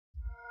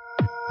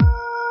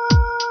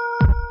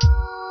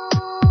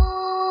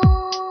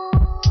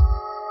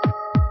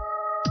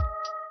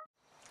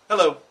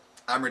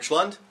I'm Rich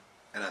Lund,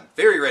 and I'm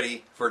very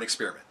ready for an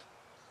experiment.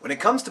 When it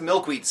comes to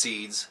milkweed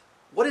seeds,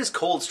 what is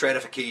cold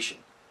stratification?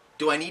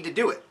 Do I need to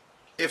do it?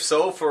 If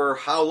so, for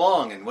how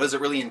long and what does it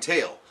really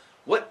entail?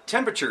 What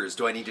temperatures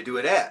do I need to do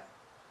it at?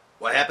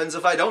 What happens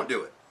if I don't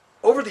do it?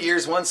 Over the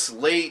years, once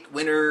late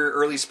winter,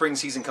 early spring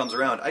season comes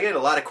around, I get a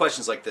lot of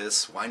questions like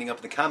this winding up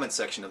in the comment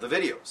section of the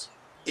videos.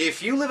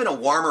 If you live in a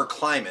warmer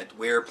climate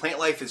where plant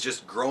life is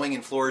just growing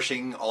and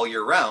flourishing all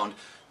year round,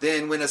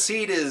 then when a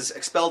seed is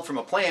expelled from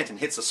a plant and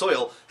hits the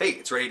soil, hey,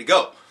 it's ready to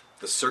go.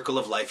 The circle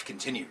of life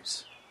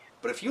continues.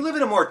 But if you live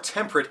in a more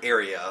temperate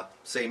area,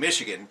 say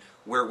Michigan,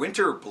 where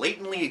winter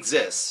blatantly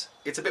exists,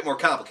 it's a bit more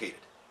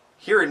complicated.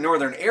 Here in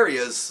northern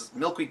areas,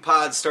 milkweed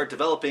pods start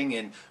developing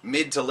in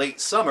mid to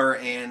late summer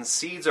and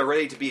seeds are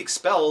ready to be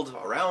expelled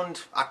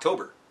around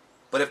October.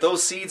 But if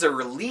those seeds are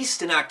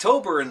released in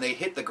October and they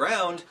hit the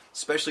ground,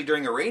 especially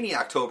during a rainy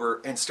October,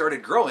 and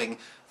started growing,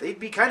 they'd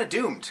be kind of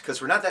doomed because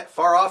we're not that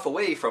far off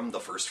away from the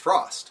first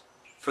frost.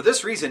 For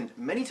this reason,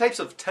 many types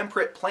of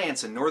temperate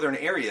plants in northern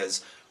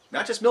areas,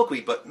 not just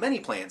milkweed, but many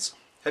plants,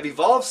 have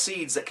evolved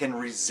seeds that can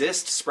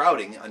resist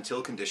sprouting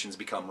until conditions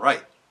become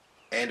right.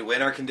 And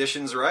when are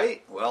conditions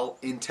right? Well,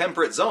 in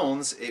temperate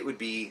zones, it would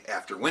be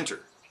after winter.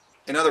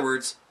 In other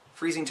words,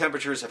 freezing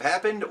temperatures have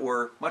happened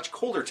or much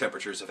colder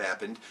temperatures have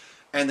happened,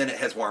 and then it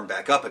has warmed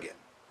back up again.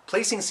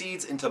 Placing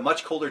seeds into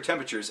much colder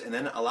temperatures and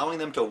then allowing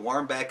them to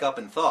warm back up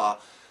and thaw,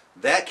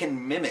 that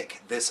can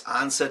mimic this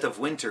onset of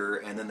winter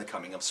and then the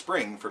coming of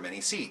spring for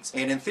many seeds,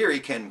 and in theory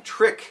can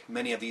trick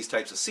many of these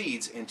types of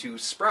seeds into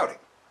sprouting.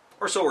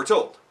 Or so we're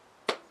told.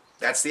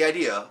 That's the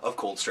idea of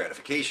cold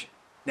stratification.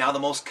 Now, the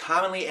most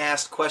commonly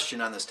asked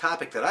question on this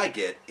topic that I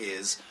get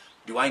is,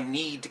 do I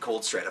need to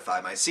cold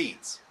stratify my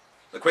seeds?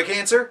 The quick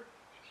answer?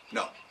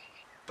 No.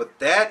 But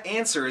that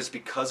answer is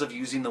because of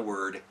using the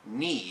word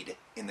need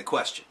in the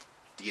question.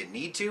 Do you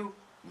need to?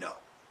 No.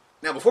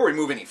 Now, before we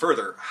move any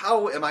further,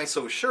 how am I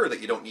so sure that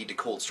you don't need to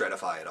cold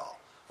stratify at all?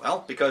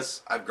 Well,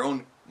 because I've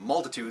grown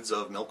multitudes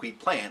of milkweed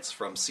plants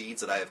from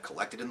seeds that I have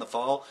collected in the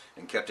fall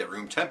and kept at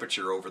room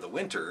temperature over the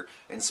winter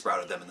and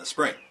sprouted them in the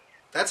spring.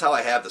 That's how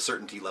I have the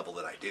certainty level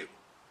that I do.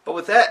 But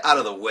with that out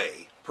of the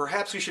way,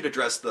 perhaps we should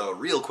address the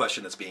real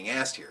question that's being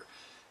asked here.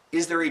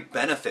 Is there a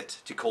benefit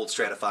to cold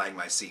stratifying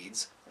my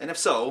seeds? And if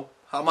so,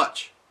 how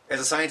much? As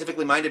a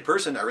scientifically minded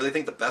person, I really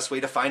think the best way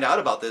to find out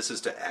about this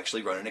is to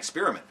actually run an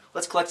experiment.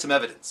 Let's collect some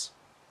evidence.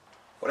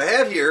 What I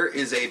have here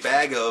is a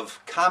bag of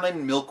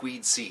common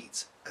milkweed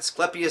seeds,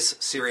 Asclepias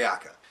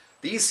syriaca.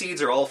 These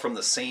seeds are all from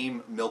the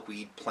same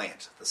milkweed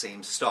plant, the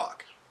same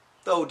stalk,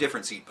 though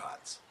different seed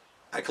pods.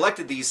 I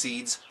collected these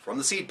seeds from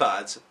the seed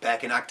pods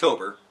back in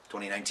October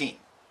 2019.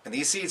 And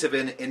these seeds have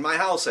been in my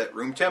house at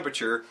room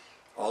temperature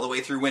all the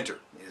way through winter.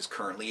 It is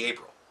currently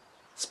April.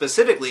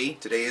 Specifically,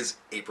 today is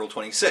April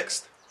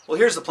 26th. Well,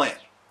 here's the plan.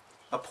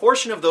 A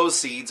portion of those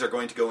seeds are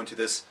going to go into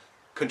this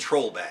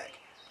control bag.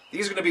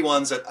 These are going to be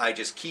ones that I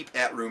just keep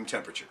at room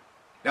temperature.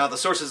 Now, the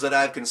sources that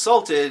I've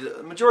consulted,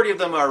 the majority of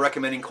them are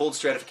recommending cold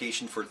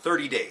stratification for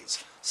 30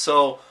 days.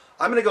 So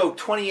I'm going to go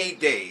 28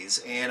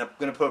 days, and I'm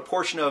going to put a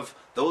portion of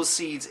those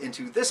seeds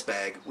into this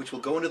bag, which will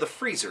go into the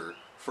freezer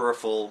for a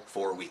full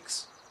 4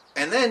 weeks.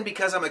 And then,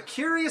 because I'm a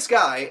curious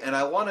guy and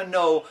I want to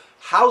know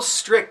how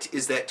strict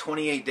is that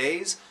 28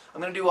 days,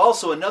 I'm going to do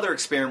also another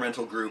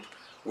experimental group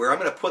where I'm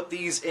going to put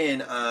these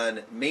in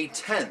on May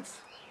 10th,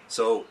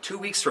 so 2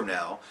 weeks from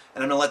now,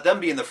 and I'm going to let them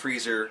be in the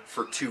freezer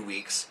for 2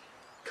 weeks,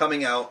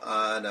 coming out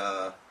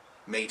on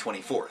May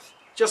 24th,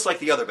 just like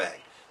the other bag.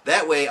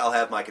 That way I'll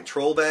have my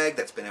control bag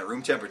that's been at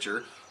room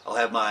temperature, I'll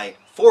have my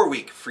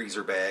 4-week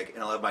freezer bag,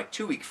 and I'll have my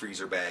 2-week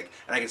freezer bag,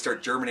 and I can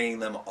start germinating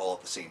them all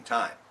at the same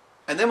time.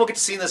 And then we'll get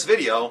to see in this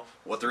video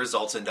what the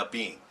results end up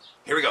being.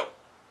 Here we go.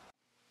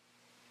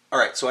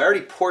 Alright, so I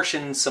already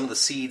portioned some of the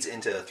seeds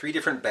into 3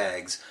 different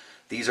bags.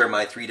 These are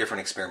my 3 different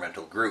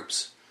experimental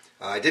groups.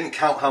 I didn't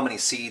count how many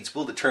seeds.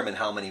 We'll determine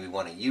how many we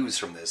want to use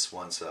from this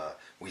once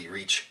we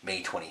reach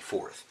May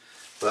 24th.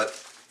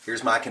 But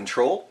here's my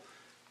control.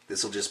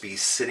 This will just be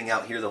sitting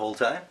out here the whole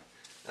time.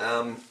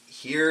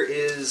 Here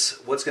is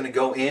what's going to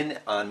go in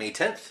on May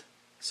 10th.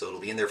 So it'll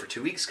be in there for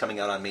 2 weeks, coming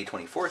out on May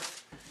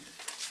 24th.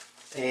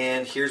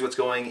 And here's what's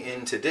going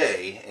in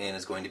today, and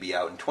is going to be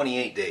out in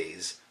 28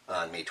 days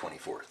on May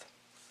 24th.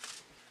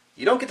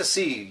 You don't get to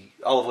see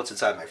all of what's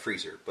inside my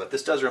freezer, but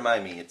this does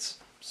remind me it's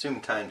soon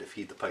time to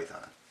feed the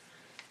python.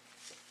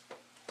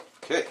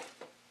 Okay,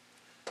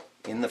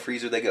 in the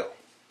freezer they go.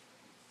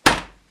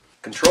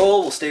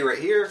 Control will stay right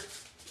here,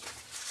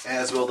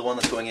 as will the one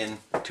that's going in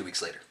 2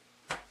 weeks later.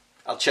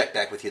 I'll check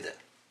back with you then.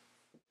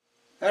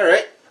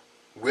 Alright,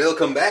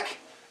 welcome back.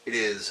 It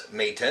is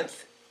May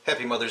 10th.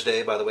 Happy Mother's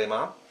Day, by the way,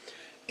 Mom.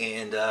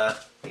 And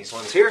these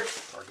ones here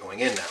are going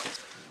in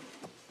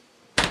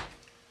now.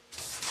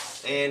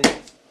 And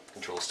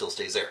control still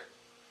stays there.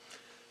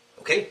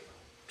 Okay,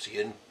 see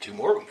you in 2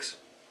 more weeks.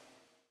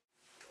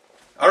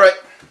 Alright,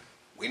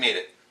 we made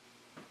it.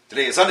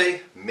 Today is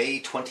Sunday, May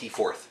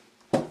 24th.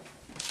 Let's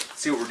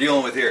see what we're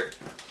dealing with here.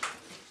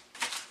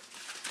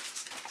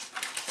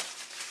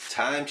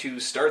 Time to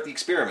start the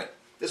experiment.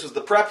 This was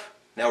the prep,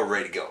 now we're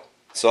ready to go.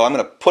 So I'm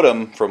going to put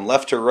them from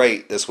left to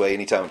right this way.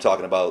 Anytime I'm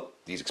talking about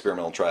these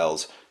experimental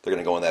trials, they're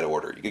going to go in that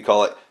order. You could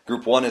call it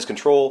Group 1 is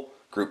control,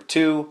 Group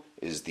 2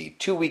 is the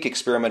 2-week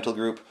experimental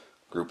group,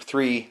 Group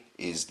 3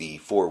 is the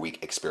 4-week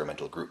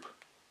experimental group.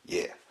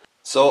 Yeah.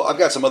 So I've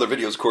got some other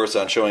videos, of course,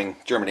 on showing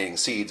germinating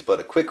seeds, but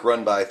a quick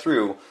run by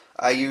through.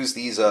 I use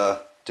these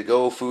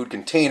to-go food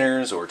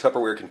containers or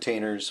Tupperware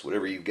containers,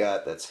 whatever you've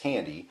got that's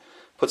handy.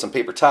 Put some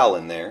paper towel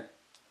in there.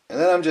 And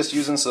then I'm just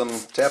using some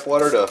tap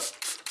water to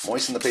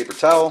moisten the paper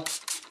towel.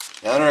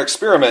 Now in our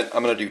experiment,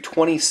 I'm going to do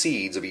 20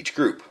 seeds of each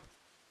group.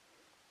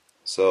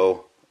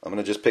 So I'm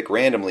going to just pick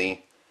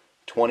randomly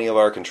 20 of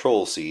our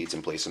control seeds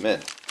and place them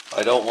in.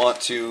 I don't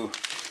want to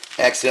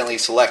accidentally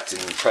select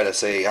and try to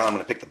say, oh, I'm going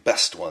to pick the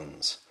best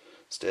ones.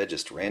 Instead,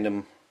 just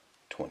random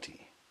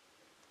 20.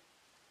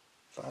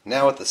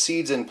 Now with the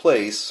seeds in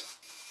place,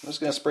 I'm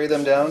just going to spray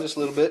them down just a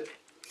little bit.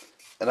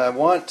 And I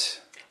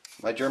want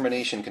my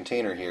germination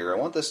container here, I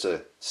want this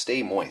to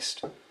stay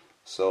moist.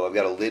 So I've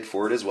got a lid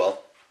for it as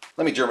well.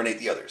 Let me germinate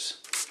the others.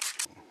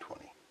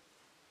 20.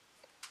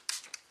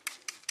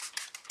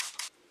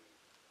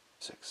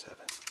 6,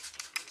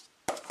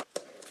 7.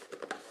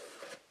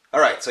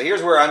 Alright, so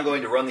here's where I'm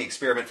going to run the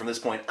experiment from this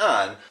point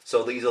on.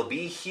 So these will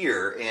be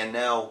here, and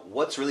now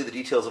what's really the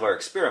details of our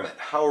experiment?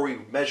 How are we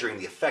measuring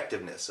the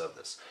effectiveness of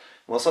this?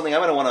 Well, something I'm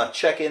going to want to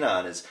check in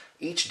on is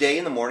each day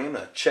in the morning I'm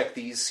going to check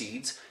these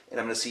seeds and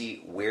I'm going to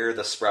see where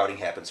the sprouting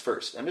happens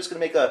first. I'm just going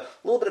to make a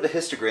little bit of a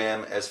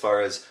histogram as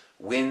far as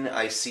when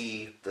I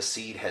see the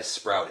seed has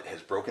sprouted,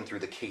 has broken through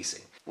the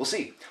casing. We'll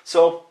see.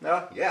 So,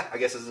 yeah, I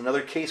guess this is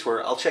another case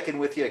where I'll check in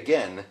with you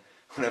again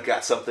when I've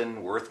got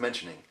something worth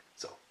mentioning.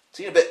 So,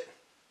 see you in a bit.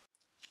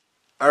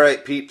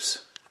 Alright,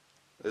 peeps.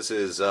 This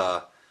is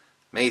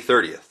May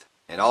 30th.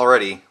 And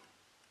already,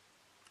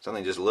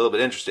 something just a little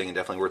bit interesting and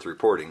definitely worth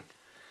reporting.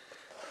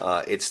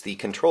 It's the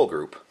control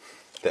group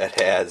that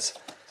has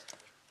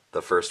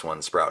the first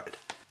one sprouted.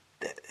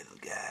 That little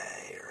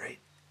guy right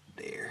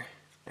there.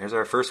 There's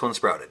our first one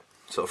sprouted.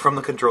 So from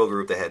the control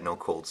group that had no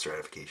cold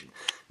stratification.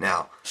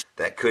 Now,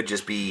 that could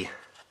just be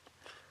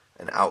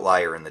an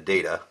outlier in the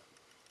data.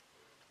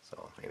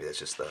 So maybe that's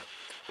just the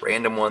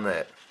random one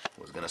that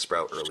was going to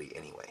sprout early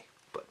anyway.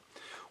 But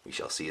we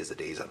shall see as the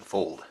days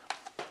unfold.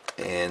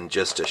 And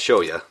just to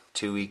show you,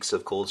 2 weeks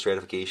of cold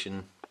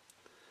stratification,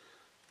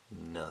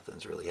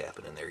 nothing's really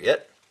happening there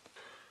yet.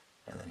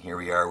 And then here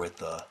we are with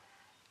the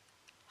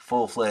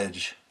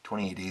full-fledged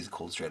 28 days of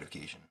cold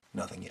stratification.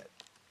 Nothing yet.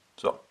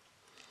 So,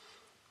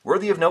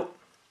 worthy of note.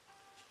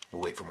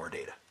 We'll wait for more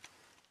data.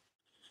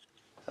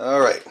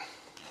 Alright,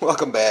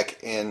 welcome back.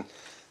 And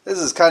this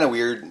is kind of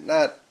weird.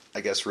 Not,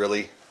 I guess,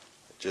 really.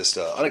 Just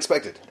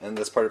unexpected. And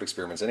that's part of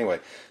experiments anyway.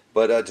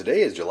 But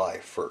today is July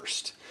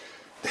 1st.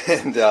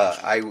 And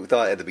I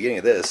thought at the beginning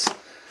of this,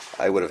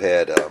 I would have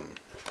had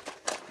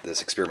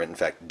this experiment, in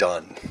fact,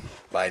 done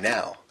by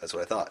now. That's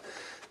what I thought.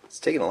 It's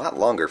taking a lot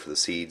longer for the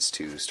seeds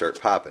to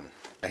start popping.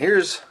 Now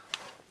here's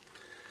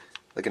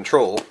the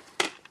control.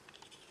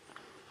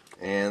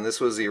 And this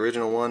was the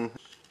original one,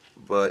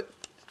 but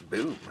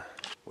boom.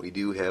 We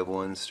do have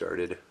one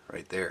started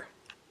right there.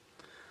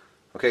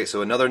 Okay,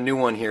 so another new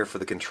one here for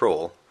the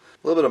control.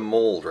 A little bit of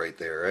mold right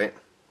there, right?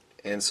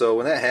 And so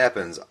when that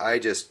happens, I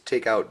just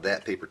take out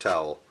that paper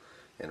towel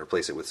and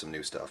replace it with some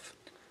new stuff.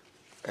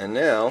 And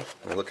now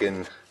we're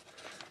looking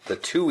the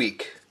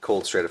 2-week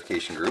cold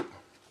stratification group.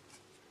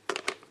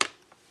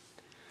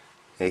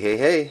 Hey, hey,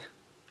 hey.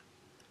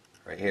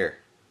 Right here.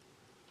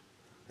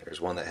 There's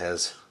one that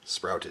has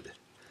sprouted.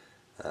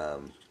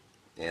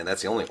 And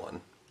that's the only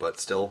one, but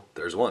still,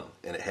 there's one.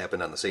 And it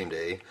happened on the same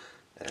day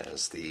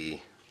as the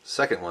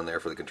second one there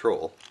for the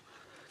control.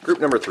 Group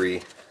number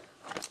 3,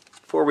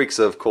 4 weeks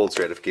of cold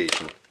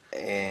stratification.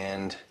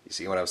 And you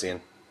see what I'm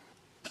seeing?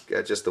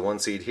 Got just the one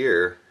seed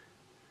here.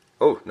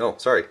 Oh, no,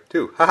 sorry,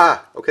 2. Haha,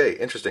 okay,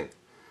 interesting.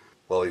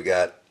 Well, we've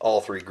got all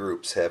 3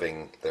 groups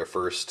having their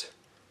first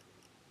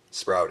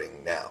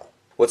sprouting now.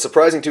 What's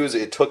surprising too is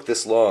it took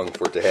this long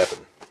for it to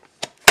happen.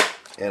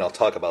 And I'll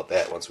talk about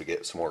that once we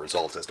get some more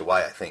results as to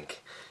why I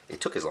think it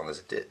took as long as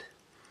it did.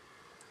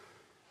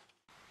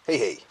 Hey,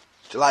 hey,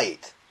 July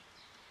 8th.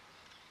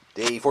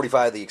 Day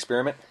 45 of the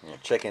experiment. I'm going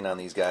to check in on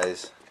these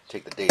guys,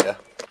 take the data.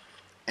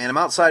 And I'm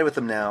outside with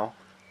them now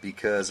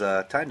because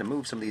time to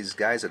move some of these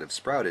guys that have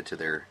sprouted to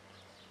their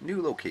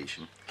new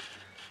location.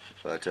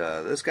 But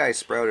this guy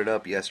sprouted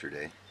up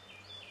yesterday.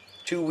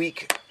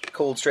 2-week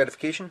cold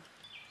stratification.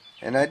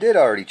 And I did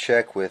already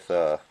check with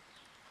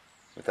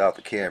without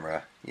the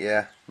camera.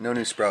 Yeah, no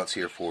new sprouts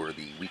here for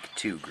the week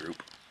 2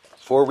 group.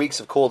 4 weeks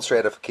of cold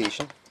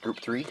stratification, group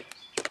 3.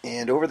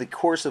 And over the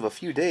course of a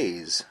few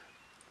days,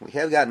 we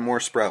have gotten more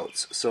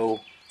sprouts.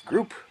 So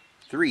group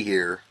 3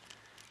 here,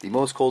 the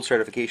most cold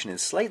stratification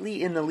is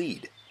slightly in the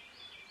lead.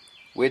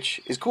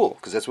 Which is cool,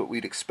 because that's what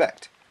we'd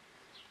expect.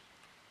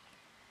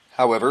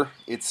 However,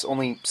 it's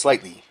only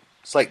slightly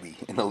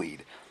in the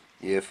lead.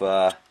 If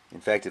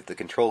in fact, if the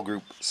control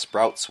group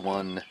sprouts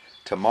one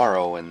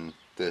tomorrow and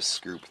this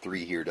group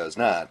 3 here does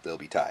not, they'll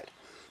be tied.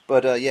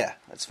 But yeah,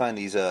 let's find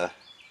these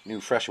new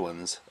fresh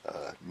ones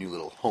a new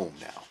little home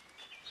now.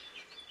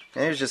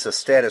 And here's just a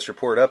status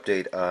report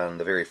update on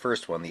the very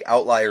first one, the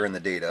outlier in the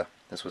data.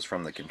 This was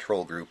from the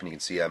control group, and you can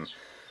see I'm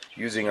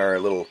using our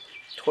little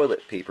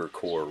toilet paper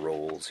core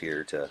rolls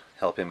here to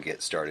help him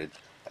get started.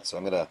 So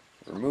I'm going to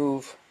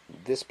remove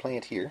this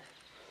plant here.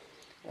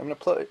 I'm going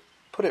to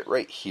put it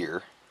right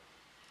here.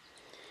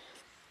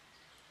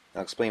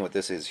 I'll explain what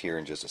this is here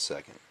in just a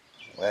second.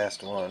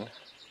 Last one.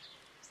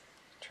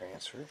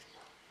 Transfer.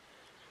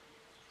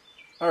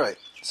 Alright,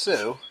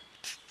 so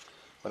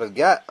what I've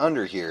got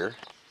under here,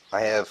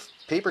 I have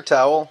paper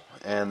towel,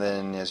 and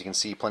then as you can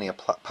see plenty of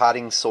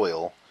potting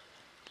soil,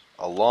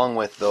 along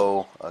with,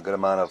 though, a good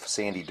amount of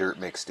sandy dirt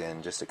mixed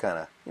in, just to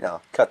kind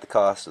of, cut the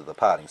cost of the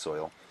potting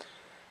soil.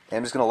 And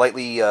I'm just going to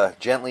lightly,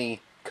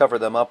 gently cover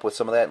them up with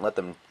some of that and let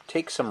them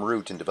take some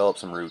root and develop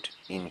some root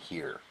in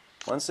here.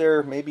 Once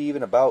they're maybe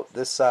even about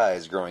this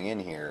size growing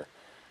in here,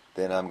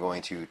 then I'm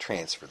going to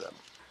transfer them.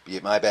 Be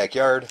it my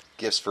backyard,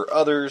 gifts for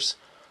others,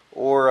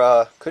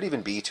 or could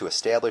even be to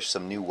establish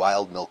some new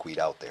wild milkweed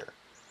out there.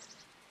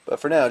 But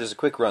for now, just a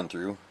quick run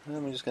through.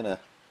 I'm just going to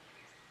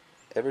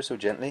ever so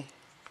gently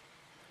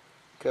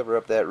cover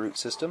up that root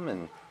system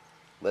and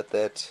let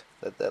that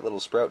little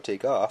sprout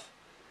take off.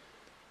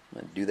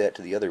 I'm going to do that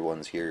to the other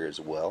ones here as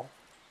well.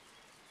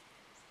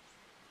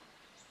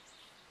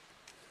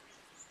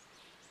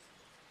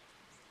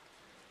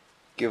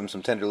 Give them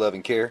some tender love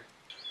and care.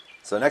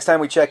 So next time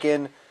we check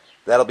in,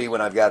 that'll be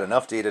when I've got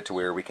enough data to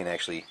where we can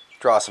actually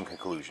draw some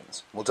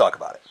conclusions. We'll talk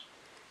about it.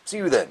 See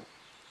you then.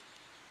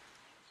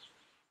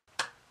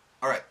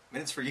 Alright,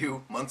 minutes for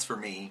you, months for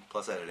me,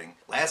 plus editing.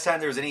 Last time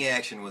there was any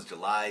action was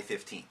July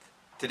 15th.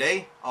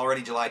 Today,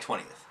 already July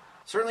 20th.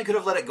 Certainly could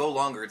have let it go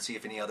longer and see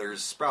if any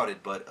others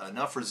sprouted, but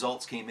enough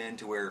results came in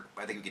to where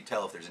I think we could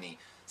tell if there's any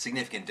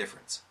significant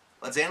difference.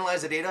 Let's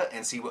analyze the data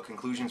and see what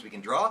conclusions we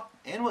can draw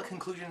and what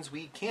conclusions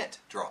we can't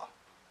draw.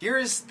 Here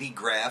is the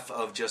graph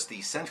of just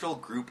the central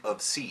group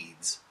of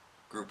seeds,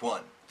 group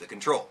 1, the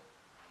control.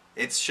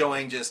 It's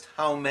showing just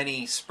how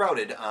many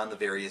sprouted on the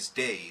various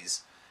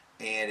days,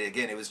 and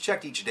again, it was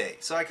checked each day.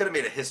 So I could have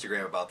made a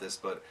histogram about this,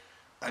 but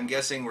I'm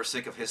guessing we're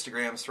sick of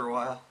histograms for a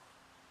while.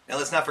 Now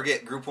let's not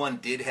forget, group 1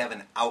 did have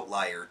an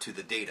outlier to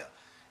the data.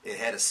 It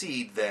had a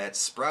seed that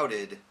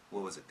sprouted,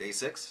 what was it, day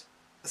 6?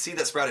 A seed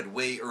that sprouted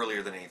way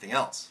earlier than anything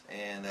else,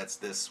 and that's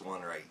this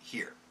one right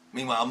here.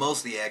 Meanwhile,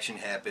 most of the action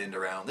happened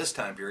around this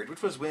time period,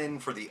 which was when,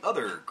 for the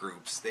other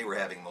groups, they were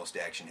having most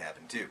action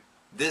happen too.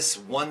 This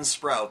one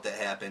sprout that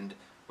happened,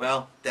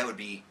 well, that would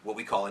be what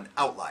we call an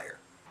outlier.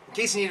 In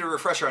case you need a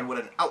refresher on what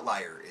an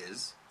outlier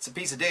is, it's a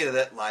piece of data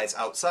that lies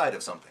outside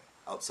of something,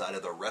 outside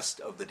of the rest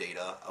of the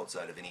data,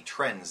 outside of any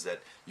trends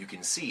that you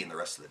can see in the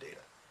rest of the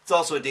data. It's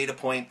also a data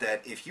point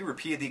that if you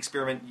repeated the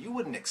experiment, you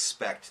wouldn't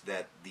expect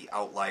that the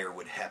outlier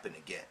would happen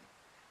again.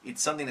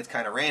 It's something that's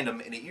kind of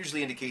random, and it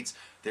usually indicates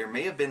there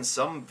may have been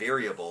some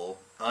variable,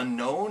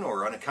 unknown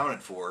or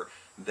unaccounted for,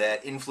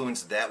 that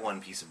influenced that one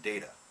piece of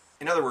data.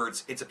 In other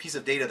words, it's a piece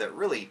of data that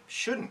really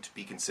shouldn't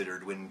be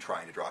considered when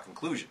trying to draw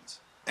conclusions.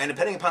 And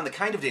depending upon the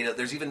kind of data,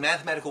 there's even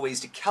mathematical ways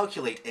to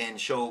calculate and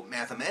show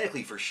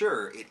mathematically for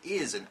sure it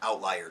is an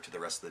outlier to the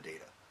rest of the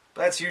data.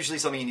 But that's usually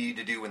something you need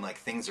to do when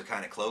things are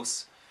kind of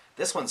close.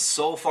 This one's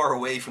so far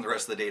away from the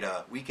rest of the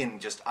data, we can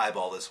just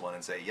eyeball this one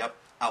and say, yep,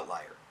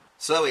 outlier.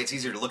 So that way it's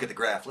easier to look at the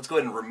graph. Let's go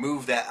ahead and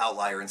remove that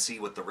outlier and see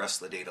what the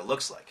rest of the data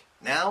looks like.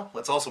 Now,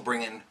 let's also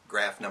bring in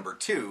graph number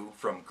 2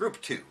 from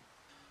group 2.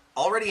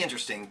 Already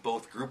interesting,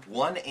 both group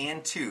 1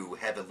 and 2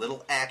 have a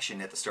little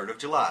action at the start of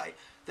July,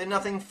 then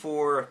nothing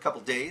for a couple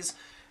days,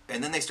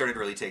 and then they started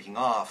really taking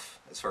off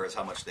as far as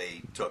how much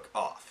they took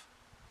off.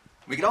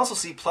 We can also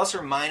see plus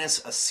or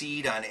minus a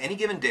seed on any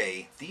given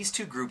day. These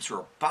two groups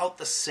were about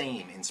the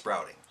same in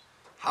sprouting.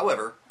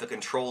 However, the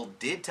control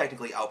did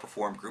technically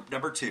outperform group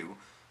number 2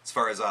 as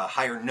far as a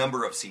higher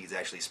number of seeds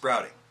actually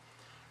sprouting.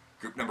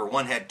 Group number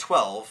 1 had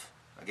 12,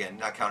 again,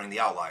 not counting the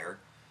outlier,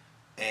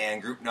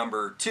 and group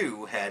number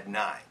 2 had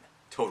 9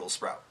 total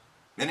sprout.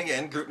 Then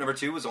again, group number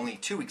 2 was only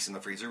 2 weeks in the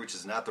freezer, which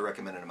is not the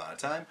recommended amount of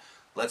time.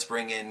 Let's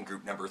bring in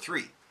group number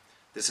 3.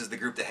 This is the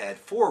group that had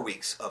 4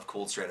 weeks of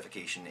cold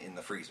stratification in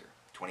the freezer,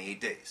 28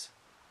 days.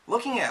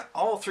 Looking at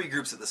all 3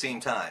 groups at the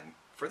same time,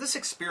 for this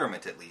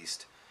experiment at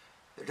least,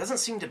 there doesn't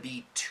seem to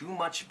be too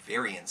much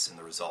variance in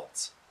the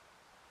results.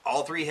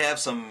 All 3 have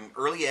some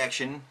early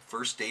action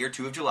first day or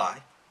 2 of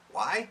July.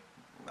 Why?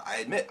 I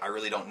admit, I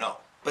really don't know.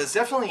 But it's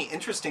definitely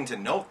interesting to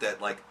note that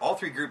all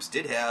 3 groups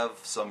did have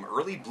some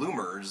early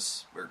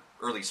bloomers, or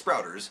early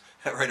sprouters,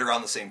 right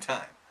around the same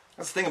time.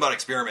 That's the thing about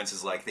experiments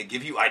is they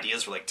give you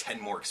ideas for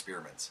 10 more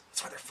experiments.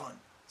 That's why they're fun.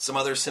 Some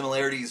other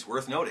similarities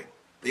worth noting.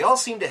 They all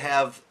seem to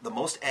have the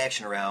most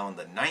action around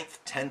the 9th,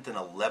 10th, and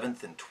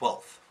 11th, and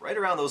 12th, right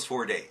around those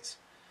 4 days.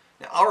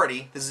 Now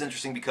already, this is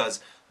interesting because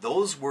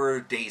those were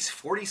days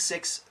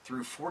 46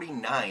 through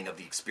 49 of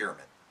the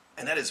experiment.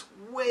 And that is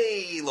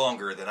way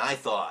longer than I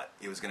thought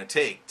it was going to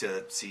take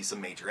to see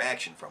some major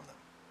action from them.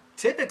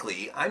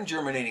 Typically, I'm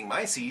germinating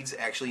my seeds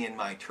actually in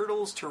my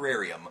turtle's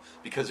terrarium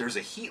because there's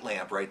a heat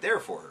lamp right there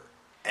for her.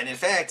 And in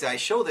fact, I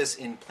show this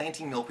in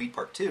Planting Milkweed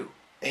Part 2.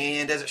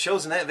 And as it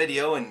shows in that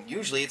video, and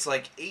usually it's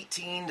like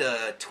 18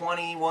 to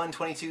 21,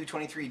 22,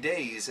 23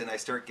 days, and I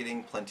start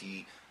getting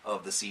plenty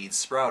of the seeds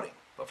sprouting.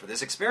 But for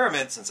this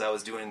experiment, since I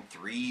was doing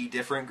 3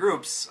 different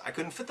groups, I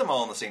couldn't fit them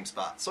all in the same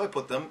spot, so I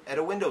put them at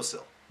a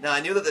windowsill. Now,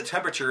 I knew that the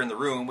temperature in the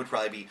room would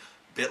probably be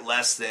a bit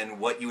less than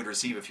what you would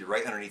receive if you're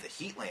right underneath a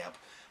heat lamp,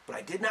 but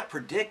I did not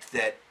predict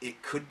that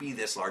it could be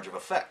this large of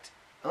effect.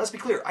 Now, let's be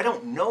clear, I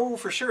don't know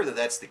for sure that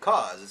that's the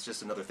cause. It's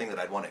just another thing that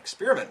I'd want to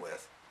experiment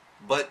with.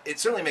 But it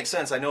certainly makes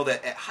sense. I know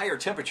that at higher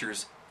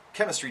temperatures,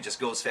 chemistry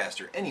just goes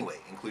faster anyway,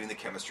 including the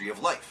chemistry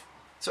of life.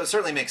 So it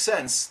certainly makes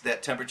sense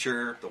that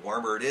temperature, the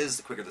warmer it is,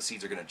 the quicker the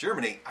seeds are going to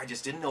germinate. I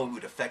just didn't know it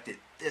would affect it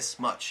this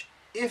much,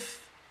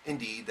 if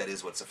indeed that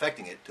is what's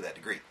affecting it to that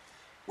degree.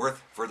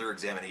 Worth further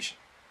examination.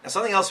 Now,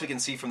 something else we can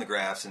see from the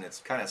graphs, and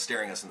it's kind of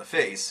staring us in the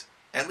face,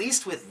 at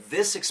least with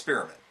this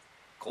experiment,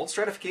 cold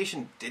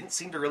stratification didn't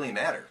seem to really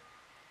matter.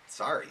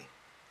 Sorry,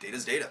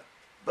 data's data.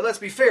 But let's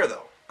be fair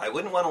though. I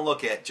wouldn't want to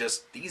look at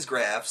just these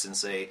graphs and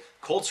say,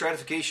 cold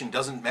stratification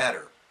doesn't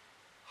matter.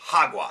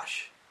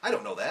 Hogwash. I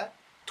don't know that.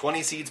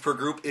 20 seeds per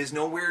group is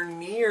nowhere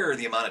near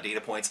the amount of data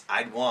points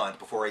I'd want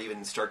before I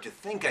even start to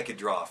think I could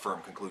draw a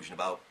firm conclusion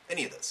about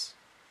any of this.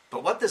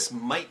 But what this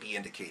might be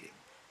indicating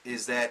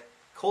is that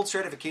cold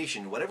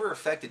stratification, whatever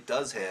effect it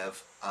does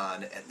have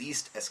on at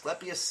least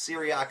Asclepias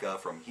syriaca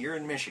from here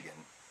in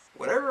Michigan,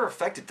 whatever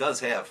effect it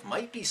does have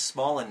might be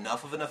small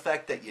enough of an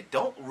effect that you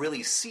don't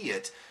really see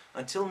it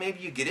until maybe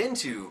you get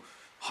into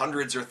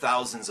hundreds or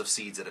thousands of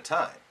seeds at a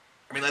time.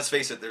 I mean, let's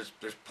face it, there's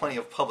plenty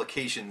of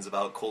publications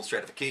about cold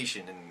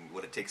stratification and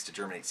what it takes to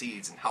germinate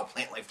seeds and how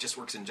plant life just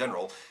works in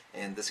general,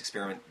 and this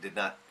experiment did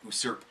not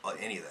usurp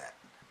any of that.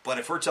 But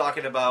if we're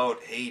talking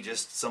about, hey,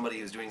 just somebody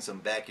who's doing some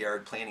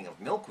backyard planting of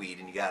milkweed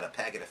and you got a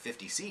packet of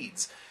 50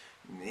 seeds,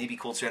 maybe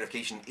cold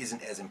stratification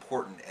isn't as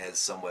important as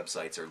some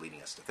websites are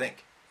leading us to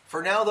think.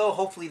 For now, though,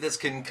 hopefully this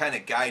can kind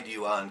of guide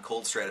you on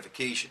cold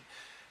stratification.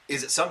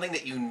 Is it something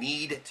that you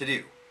need to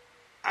do?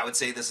 I would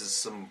say this is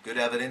some good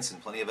evidence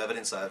and plenty of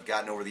evidence I've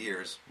gotten over the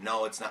years.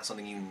 No, it's not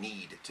something you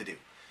need to do.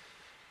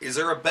 Is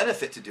there a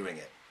benefit to doing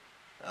it?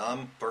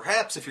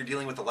 Perhaps if you're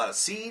dealing with a lot of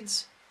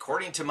seeds.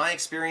 According to my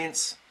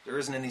experience, there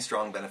isn't any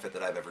strong benefit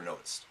that I've ever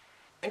noticed.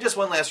 And just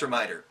one last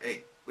reminder,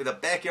 hey, with a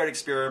backyard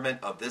experiment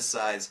of this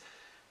size,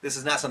 this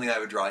is not something I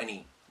would draw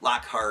any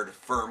lock-hard,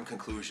 firm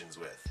conclusions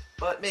with.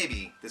 But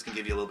maybe this can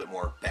give you a little bit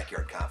more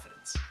backyard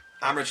confidence.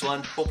 I'm Rich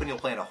Lund, hoping you'll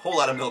plant a whole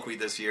lot of milkweed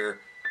this year.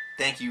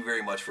 Thank you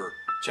very much for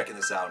checking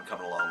this out and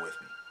coming along with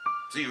me.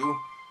 See you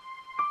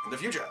in the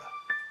future.